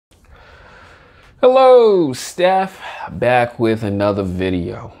Hello, Steph, back with another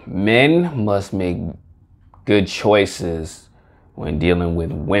video. Men must make good choices when dealing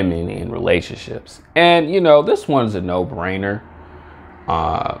with women in relationships. And, this one's a no-brainer.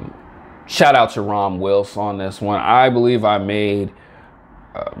 Shout out to Ron Wills on this one. I believe I made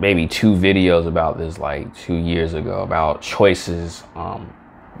maybe 2 videos about this like 2 years ago about choices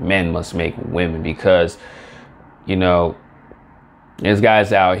men must make with women because, there's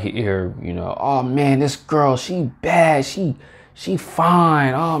guys out here, oh man, this girl, she bad, she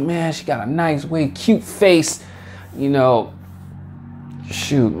fine. Oh man, she got a nice way, cute face,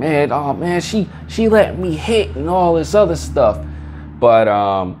 shoot, man, oh man, she let me hit and all this other stuff. But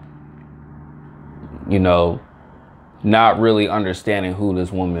not really understanding who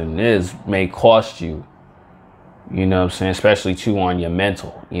this woman is may cost you. You know what I'm saying? Especially too on your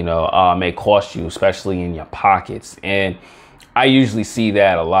mental, may cost you, especially in your pockets. And I usually see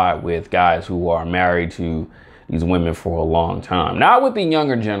that a lot with guys who are married to these women for a long time. Not with the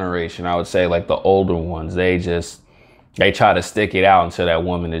younger generation, I would say like the older ones. They try to stick it out until that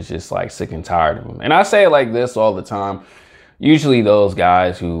woman is just like sick and tired of them. And I say it like this all the time. Usually those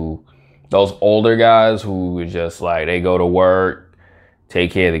older guys who are just like, they go to work,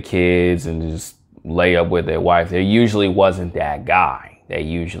 take care of the kids and just lay up with their wife. There usually wasn't that guy. They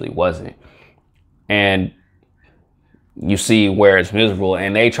usually wasn't. And you see where it's miserable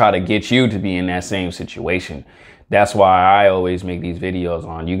and they try to get you to be in that same situation. That's why I always make these videos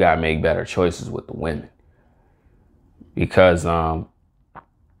on you got to make better choices with the women. Because,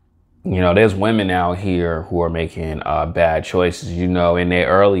 there's women out here who are making bad choices, in their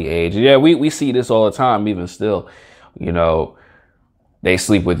early age. Yeah, we see this all the time, even still, they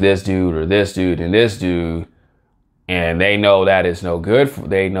sleep with this dude or this dude and this dude. And they know that it's no good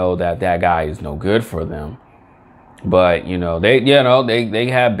they know that guy is no good for them. But, they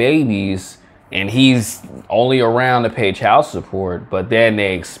have babies and he's only around to pay child support. But then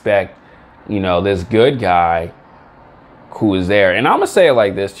they expect, this good guy who is there. And I'm going to say it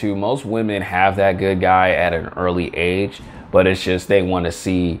like this, too. Most women have that good guy at an early age. But it's just they want to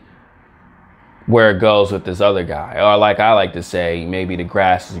see where it goes with this other guy. Or like I like to say, maybe the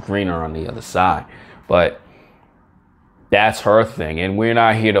grass is greener on the other side. But that's her thing. And we're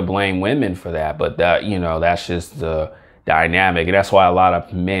not here to blame women for that. But that, that's just the dynamic. And that's why a lot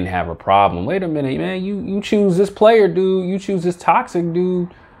of men have a problem. Wait a minute, man, you choose this player, dude. You choose this toxic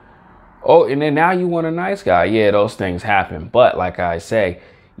dude. Oh, and then now you want a nice guy. Yeah, those things happen. But like I say,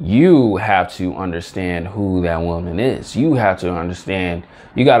 you have to understand who that woman is. You have to understand,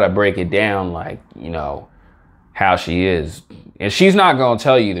 you got to break it down like, how she is. And she's not going to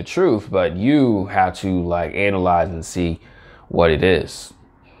tell you the truth, but you have to like analyze and see what it is.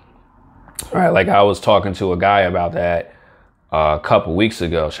 All right. Like I was talking to a guy about that a couple weeks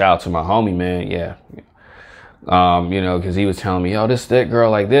ago. Shout out to my homie, man. Yeah. Because he was telling me, this thick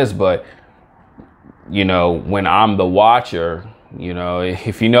girl like this. But, when I'm the watcher,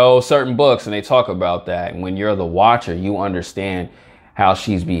 if you know certain books and they talk about that, and when you're the watcher, you understand how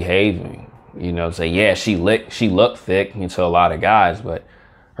she's behaving. Say, yeah, she looked thick to a lot of guys, but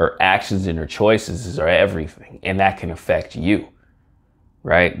her actions and her choices are everything. And that can affect you,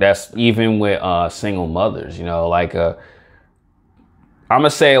 right? That's even with single mothers, I'm going to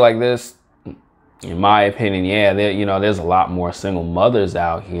say it like this, in my opinion, yeah, there's a lot more single mothers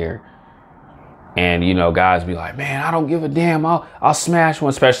out here. And, guys be like, man, I don't give a damn. I'll smash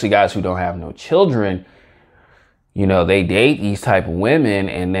one, especially guys who don't have no children. They date these type of women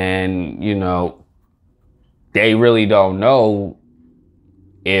and then, they really don't know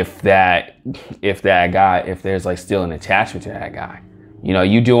if there's like still an attachment to that guy.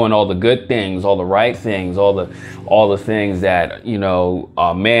 You doing all the good things, all the right things, all the things that,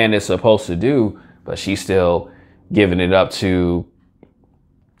 a man is supposed to do, but she's still giving up to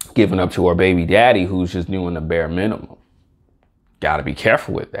her baby daddy who's just doing the bare minimum. Got to be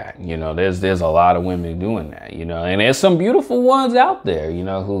careful with that. There's a lot of women doing that, and there's some beautiful ones out there,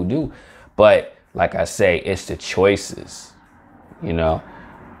 who do. But like I say, it's the choices, and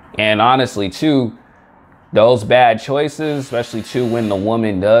honestly, too, those bad choices, especially too, when the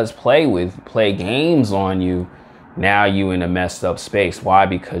woman does play games on you, now you in a messed up space. Why?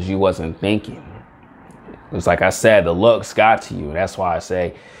 Because you wasn't thinking. It's like I said, the looks got to you. That's why I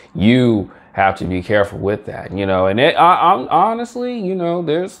say you have to be careful with that, and I'm honestly,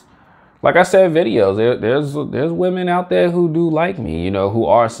 there's, like I said, videos, there's women out there who do like me, who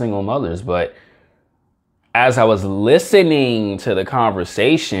are single mothers. But as I was listening to the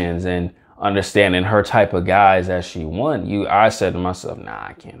conversations and understanding her type of guys that she want, I said to myself, nah,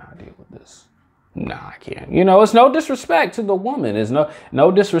 I cannot deal with this. Nah, I can't. You know, it's no disrespect to the woman. It's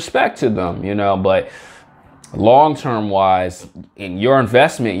no disrespect to them, you know, but long-term wise, in your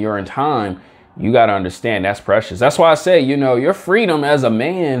investment, your in time, you got to understand that's precious. That's why I say, you know, your freedom as a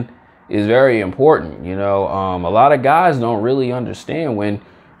man is very important. You know, a lot of guys don't really understand when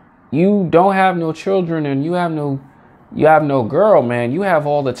you don't have no children and you have no girl, man. You have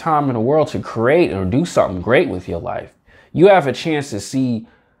all the time in the world to create or do something great with your life. You have a chance to see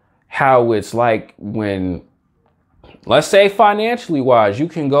how it's like when, let's say financially wise, you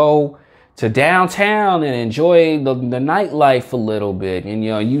can go to downtown and enjoy the nightlife a little bit. And,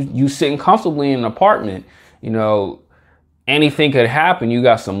 you know, you sitting comfortably in an apartment, you know, anything could happen. You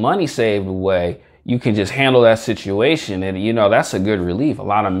got some money saved away. You can just handle that situation. And, you know, that's a good relief. A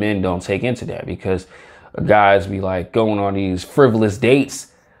lot of men don't take into that because guys be like going on these frivolous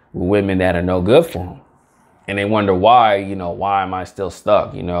dates with women that are no good for them. And they wonder why, you know, why am I still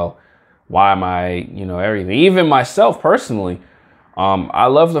stuck? You know, why am I, you know, everything? Even myself personally, I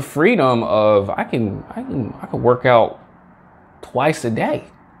love the freedom of I can work out twice a day.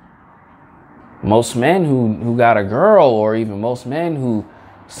 Most men who got a girl, or even most men who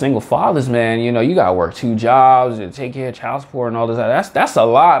single fathers, man, you know, you gotta work 2 jobs and take care of child support and all this. That's a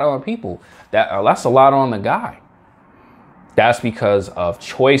lot on people. That's a lot on the guy. That's because of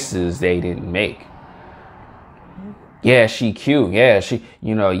choices they didn't make. Yeah, she cute. Yeah, she,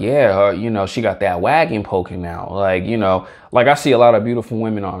 you know, yeah, her, you know, she got that wagon poking out. Like, you know, like I see a lot of beautiful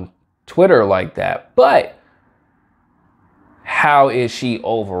women on Twitter like that. But how is she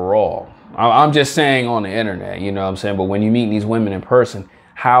overall? I'm just saying on the internet, you know what I'm saying? But when you meet these women in person,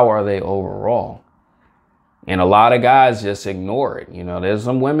 how are they overall? And a lot of guys just ignore it. You know, there's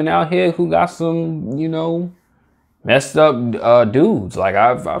some women out here who got some, you know, messed up dudes. Like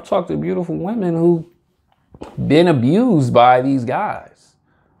I've talked to beautiful women who been abused by these guys.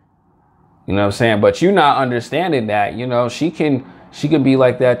 You know what I'm saying? But you're not understanding that, you know, she can be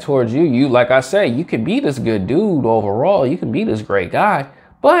like that towards you. You, like I say, you can be this good dude overall. You can be this great guy.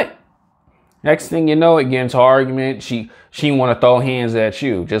 But next thing you know, it gets into argument. She want to throw hands at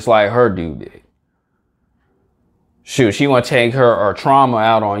you, just like her dude did. Shoot, she want to take her trauma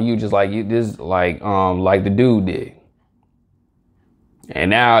out on you, just like like the dude did. And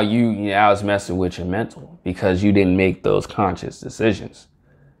now now it's messing with your mental because you didn't make those conscious decisions.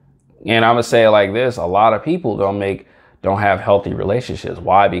 And I'm gonna say it like this: a lot of people don't have healthy relationships.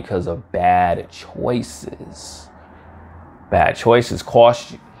 Why? Because of bad choices. Bad choices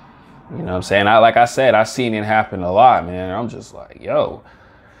cost you. You know what I'm saying? Like I said, I've seen it happen a lot, man. I'm just like, yo.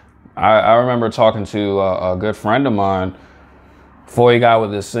 I remember talking to a good friend of mine before he got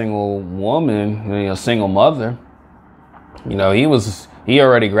with this single woman, you know, single mother. You know, he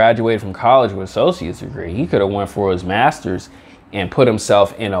already graduated from college with an associate's degree. He could have went for his master's and put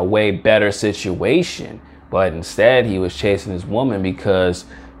himself in a way better situation. But instead, he was chasing his woman because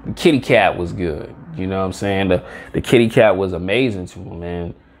the kitty cat was good. You know what I'm saying? The kitty cat was amazing to him.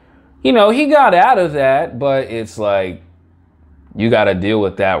 And, you know, he got out of that, but it's like, you got to deal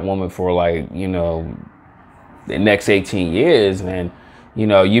with that woman for like, you know, the next 18 years. And, you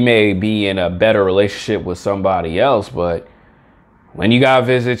know, you may be in a better relationship with somebody else, but when you got to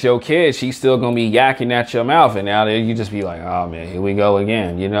visit your kid, she's still going to be yakking at your mouth. And now you just be like, oh, man, here we go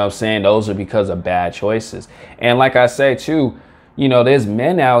again. You know what I'm saying? Those are because of bad choices. And like I say, too, you know, there's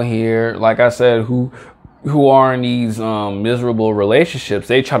men out here, like I said, who are in these miserable relationships.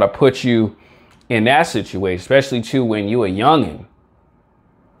 They try to put you in that situation, especially too when you a youngin'.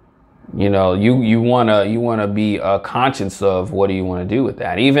 You know, you wanna be conscious of what do you want to do with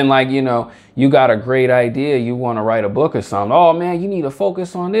that. Even like, you know, you got a great idea, you want to write a book or something. Oh man, you need to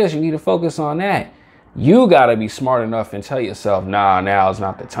focus on this, you need to focus on that. You got to be smart enough and tell yourself, nah, now is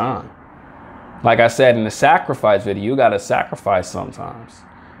not the time. Like I said in the sacrifice video, you got to sacrifice sometimes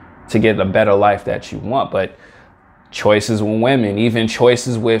to get the better life that you want. But choices with women, even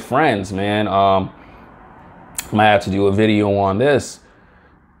choices with friends, man. I might have to do a video on this.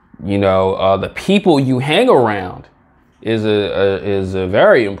 You know, the people you hang around is a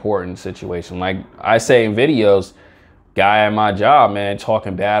very important situation. Like I say in videos, guy at my job, man,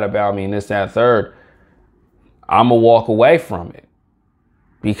 talking bad about me and this, that, third, I'm gonna walk away from it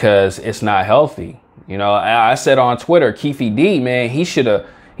because it's not healthy. You know, I said on Twitter, Keefy D, man, he should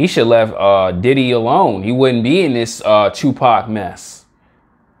left Diddy alone. He wouldn't be in this Tupac mess.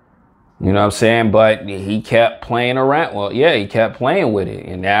 You know what I'm saying? But he kept playing around. Well, yeah, he kept playing with it.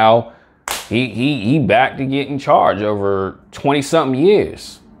 And now he back to getting charged over 20-something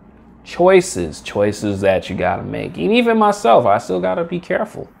years. Choices that you got to make. And even myself, I still got to be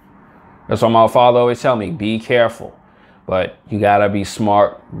careful. That's why my father always tell me, be careful. But you gotta be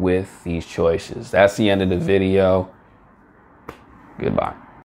smart with these choices. That's the end of the video. Goodbye.